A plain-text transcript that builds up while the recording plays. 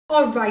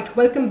Alright,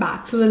 welcome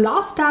back. So the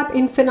last tab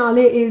in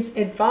Finale is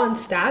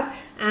Advanced tab,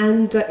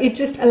 and it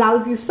just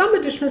allows you some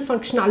additional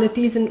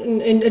functionalities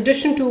in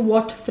addition to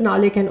what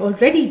Finale can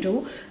already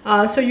do.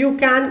 So you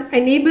can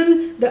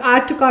enable the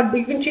add to cart, but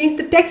you can change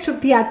the text of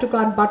the add to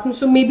cart button.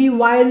 So maybe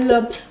while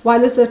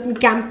a certain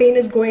campaign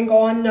is going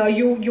on,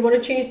 you want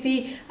to change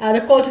the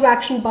call to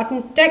action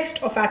button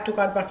text of add to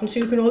cart button. So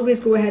you can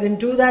always go ahead and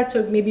do that.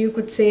 So maybe you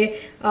could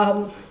say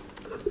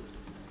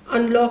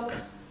unlock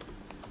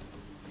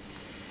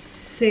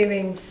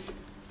savings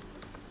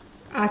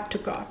add to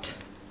cart,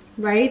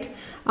 right?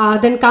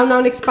 Then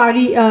countdown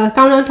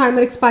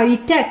timer expiry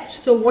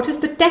text. So what is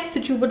the text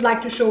that you would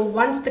like to show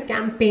once after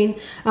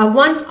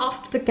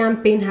the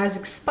campaign has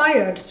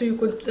expired? So you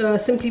could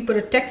simply put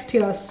a text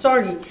here: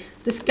 sorry,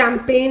 this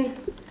campaign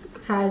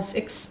has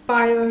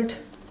expired.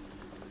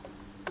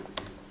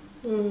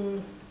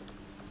 You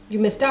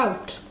missed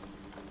out.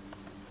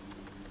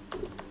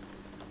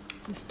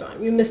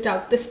 You missed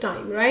out this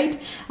time, right?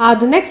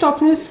 The next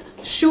option is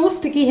show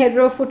sticky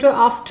header or footer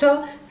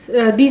after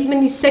these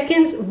many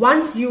seconds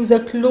once user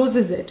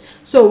closes it.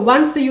 So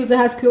once the user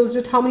has closed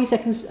it, how many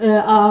seconds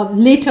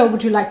later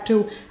would you like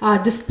to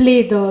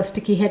display the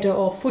sticky header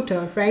or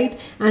footer, right?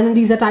 And then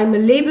these are timer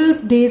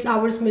labels, days,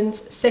 hours,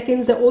 minutes,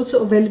 seconds are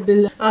also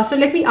available. So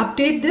let me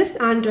update this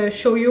and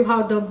show you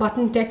how the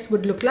button text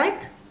would look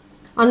like.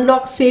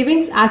 Unlock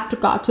savings add to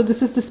cart. So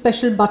this is the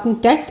special button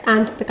text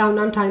and the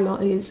countdown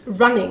timer is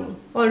running.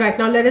 All right,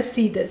 now let us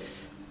see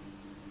this.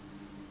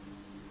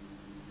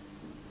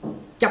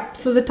 Yep,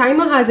 so the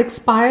timer has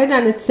expired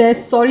and it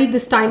says, sorry,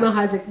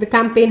 the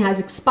campaign has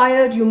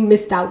expired, you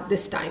missed out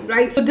this time,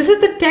 right? So this is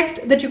the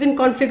text that you can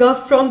configure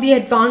from the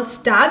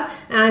Advanced tab,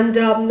 and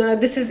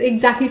this is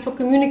exactly for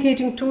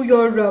communicating to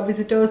your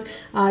visitors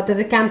that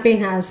the campaign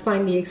has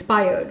finally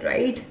expired,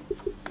 right?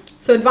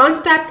 So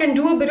Advanced tab can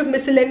do a bit of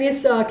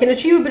miscellaneous, can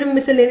achieve a bit of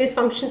miscellaneous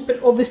functions,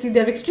 but obviously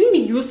they're extremely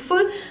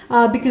useful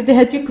because they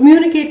help you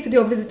communicate with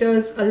your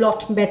visitors a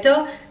lot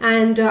better,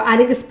 and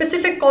adding a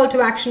specific call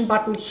to action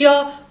button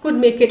here could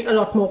make it a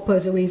lot more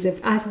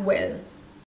persuasive as well.